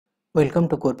Welcome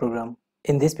to Core Program.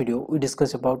 In this video, we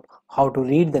discuss about how to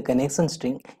read the connection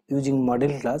string using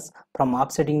model class from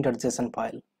appsettings.json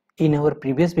file. In our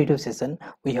previous video session,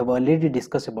 we have already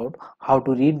discussed about how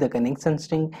to read the connection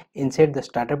string inside the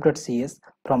startup.cs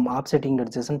from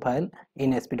appsettings.json file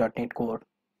in ASP.NET Core.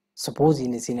 Suppose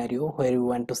in a scenario where you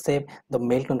want to save the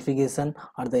mail configuration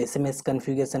or the SMS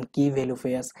configuration key value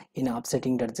pairs in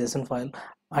appsettings.json file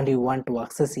and you want to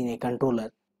access in a controller.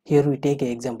 Here we take an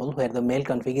example where the mail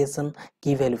configuration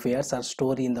key value pairs are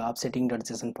stored in the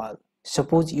appsettings.json file.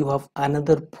 Suppose you have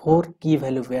another 4 key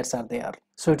value pairs are there.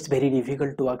 So it's very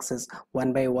difficult to access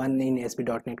one by one in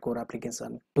ASP.NET Core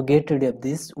application. To get rid of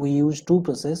this, we use two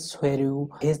processes where you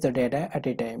fetch the data at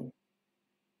a time.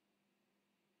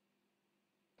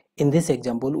 In this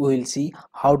example, we will see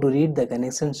how to read the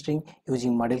connection string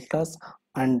using model class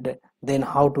and then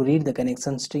how to read the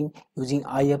connection string using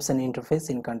IApps interface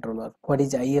in controller. What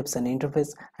is IApps interface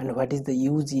and what is the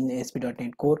use in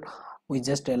ASP.NET Core? We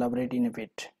just elaborate in a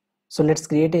bit. So let's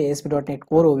create a ASP.NET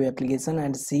Core web application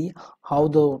and see how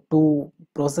the two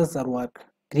processes are work.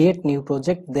 Create new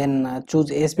project, then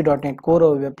choose ASP.NET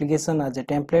Core web application as a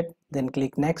template, then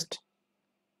click next,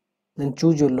 then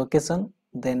choose your location,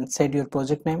 then set your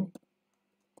project name,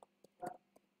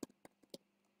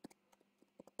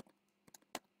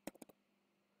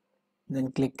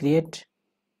 then click create,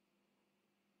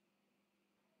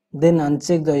 then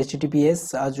uncheck the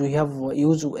HTTPS as we have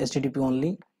used HTTP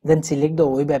only, then select the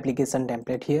web application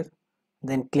template here,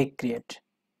 then click create.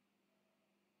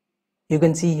 You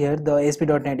can see here the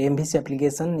ASP.NET MVC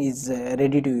application is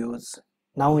ready to use.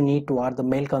 Now we need to add the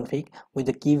mail config with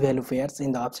the key value pairs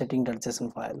in the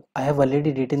appsettings.json file. I have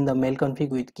already written the mail config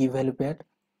with key value pair.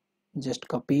 Just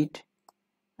copy it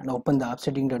and open the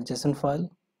appsettings.json file.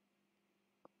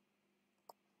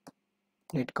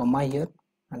 Hit comma here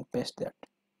and paste that.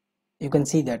 You can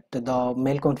see that the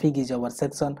mail config is our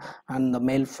section and the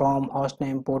mail from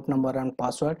hostname, port number and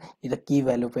password is the key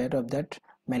value pair of that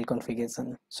mail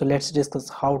configuration. So let's discuss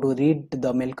how to read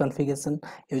the mail configuration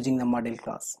using the model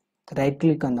class. Right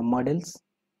click on the models,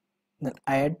 then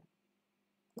add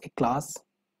a class.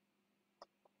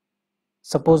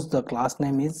 Suppose the class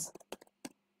name is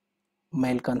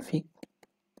mail config.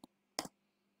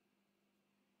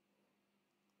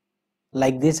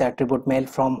 Like this attribute mail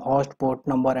from host, port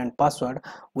number and password,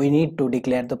 we need to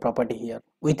declare the property here.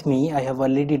 With me, I have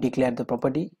already declared the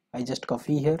property. I just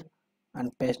copy here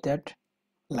and paste that.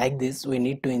 Like this, we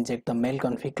need to inject the mail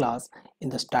config class in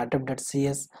the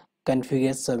startup.cs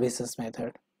configure services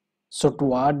method. So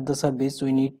to add the service,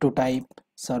 we need to type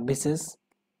services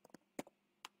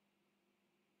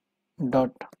dot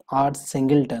add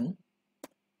singleton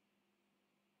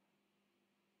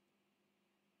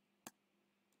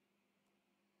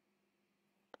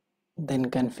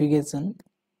then configuration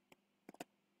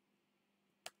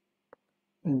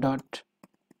dot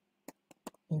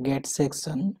get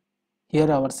section.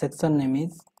 Here our section name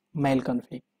is mail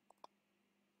config,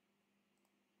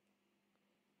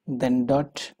 then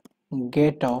dot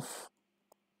get of.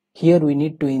 Here we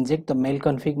need to inject the mail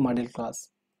config model class.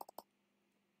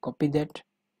 Copy that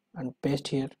and paste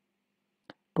here.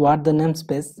 To add the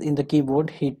namespace in the keyboard,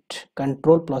 hit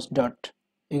Ctrl plus dot.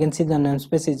 You can see the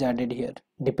namespace is added here.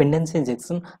 Dependency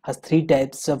injection has three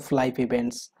types of live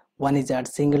events. One is add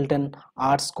singleton,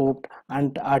 add scoped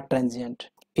and add transient.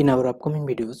 In our upcoming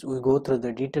videos, we go through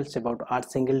the details about add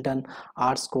singleton,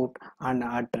 add scoped and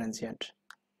add transient.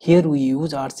 Here we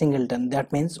use add singleton.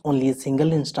 That means only a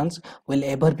single instance will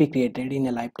ever be created in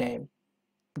a lifetime.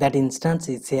 That instance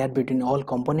is shared between all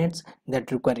components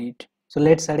that require it. So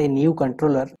let's add a new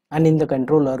controller, and in the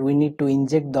controller we need to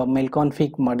inject the mail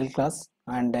config model class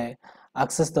and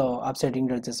access the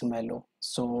appsettings.json value.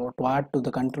 So to add to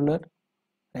the controller,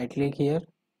 right click here,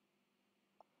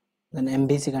 then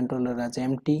MVC controller as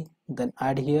empty, then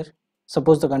add here.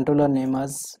 Suppose the controller name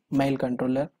as mail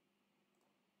controller,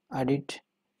 add it.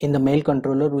 In the mail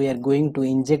controller, we are going to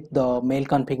inject the mail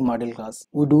config model class.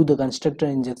 We do the constructor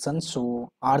injection, so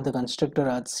add the constructor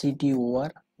as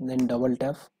ctor, then double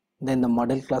tap, then the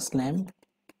model class name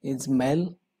is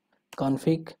mail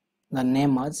config, the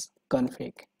name as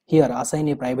config. Here assign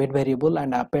a private variable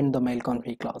and append the mail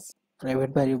config class.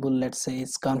 Private variable, let's say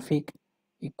is config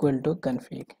equal to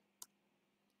config.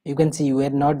 You can see we are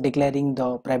not declaring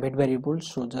the private variable,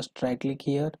 so just right click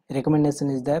here. Recommendation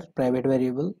is there, private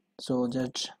variable, so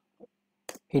just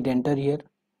hit enter here.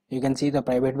 You can see the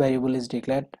private variable is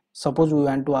declared. Suppose we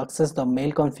want to access the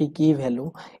mail config key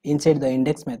value inside the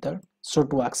index method, so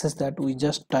to access that we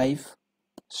just type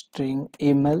string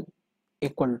email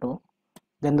equal to,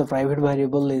 then the private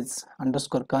variable is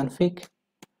underscore config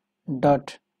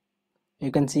dot,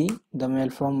 You can see the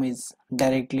mail from is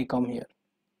directly come here.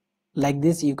 Like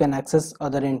this you can access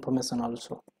other information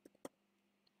also.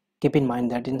 Keep in mind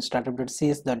that in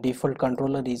startup.cs the default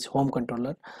controller is home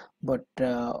controller, but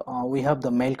we have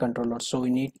the mail controller, so we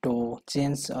need to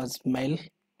change as mail,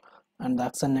 and the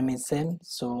action name is same.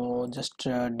 So just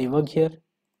debug here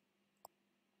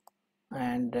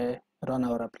and run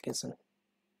our application.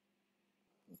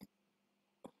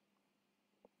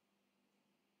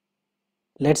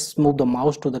 Let's move the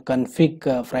mouse to the config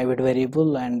private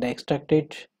variable and extract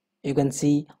it. You can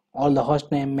see all the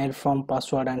host name, mail from,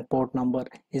 password and port number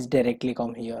is directly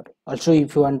come here. Also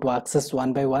if you want to access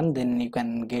one by one, then you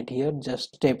can get here,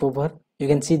 just step over. You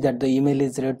can see that the email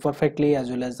is read perfectly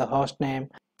as well as the host name.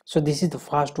 So this is the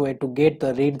fast way to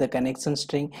read the connection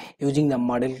string using the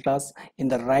model class in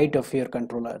the right of your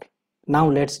controller. Now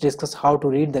let's discuss how to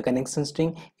read the connection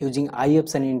string using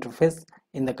IAPSN interface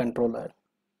in the controller.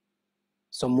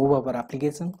 So move our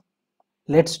application.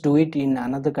 Let's do it in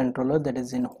another controller, that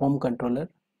is in home controller.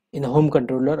 In the home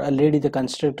controller already the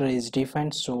constructor is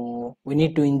defined, so we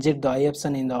need to inject the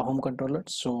IAPSN in the home controller.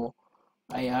 So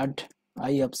I add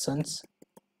IAPSNs,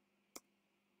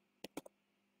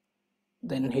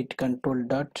 then hit control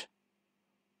dot.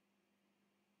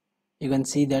 You can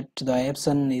see that the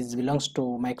IAPSN is belongs to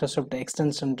Microsoft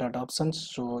extension dot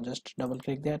options, so just double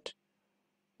click that.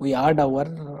 We add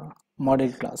our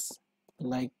model class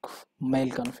like mail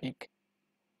config.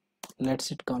 Let's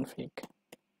hit config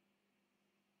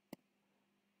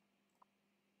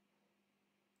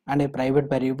and a private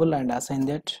variable and assign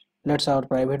that. Let's our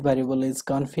private variable is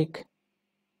config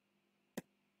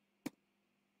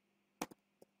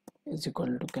is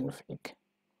equal to config.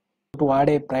 To add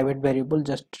a private variable,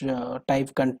 just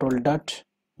type control dot,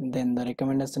 then the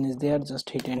recommendation is there, just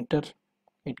hit enter.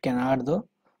 It can add the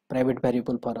private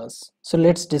variable for us. So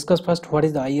let's discuss first what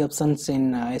is the IAPSNs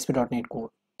in ASP.NET Core.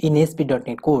 In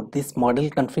ASP.NET Core, this model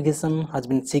configuration has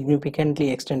been significantly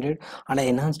extended, and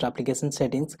enhanced application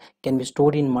settings can be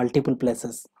stored in multiple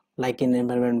places like in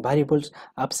environment variables,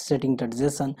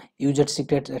 appsettings.json, user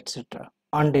secrets, etc.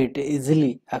 And it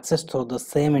easily accessed through the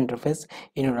same interface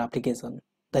in your application.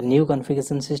 The new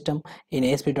configuration system in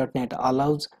ASP.NET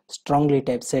allows strongly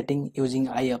typed setting using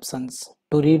IAPSNs.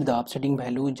 To read the offsetting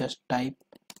value, just type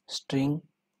string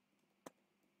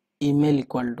email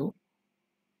equal to,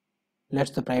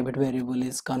 let's the private variable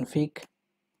is config,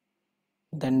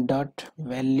 then dot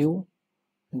value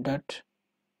dot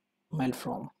mail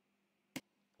from.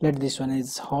 Let this one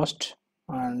is host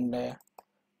and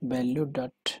value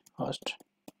dot host.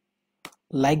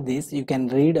 Like this you can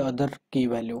read other key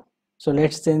value. So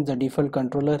let's change the default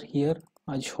controller here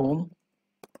as home,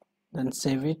 then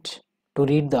save it. To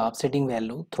read the offsetting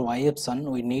value through IAPSN,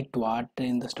 we need to add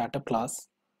in the startup class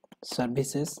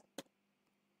services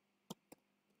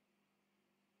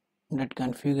that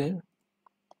configure,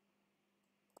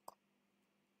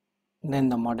 then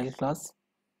the model class,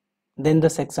 then the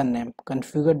section name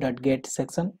configure.get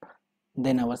section,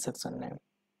 then our section name.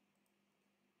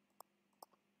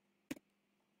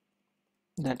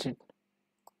 That's it.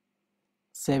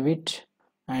 Save it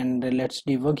and let's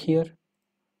debug here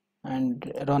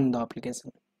and run the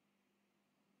application.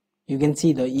 You can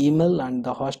see the email and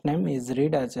the host name is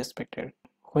read as expected.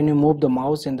 When you move the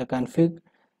mouse in the config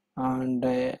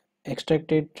and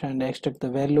extract it and extract the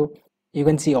value, you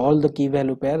can see all the key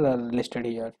value pair are listed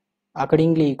here.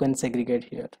 Accordingly you can segregate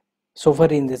here. So far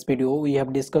in this video we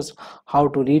have discussed how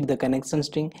to read the connection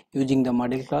string using the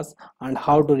model class and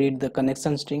how to read the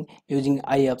connection string using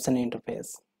IAPSN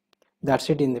interface. That's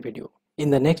it in the video. In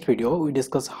the next video we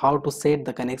discuss how to set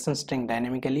the connection string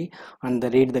dynamically and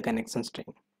read the connection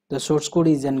string. The source code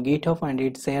is on GitHub and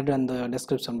it's shared in the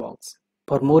description box.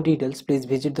 For more details, please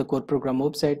visit the core program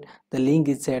website. The link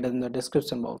is shared in the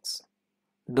description box.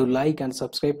 Do like and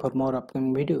subscribe for more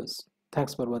upcoming videos.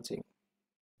 Thanks for watching.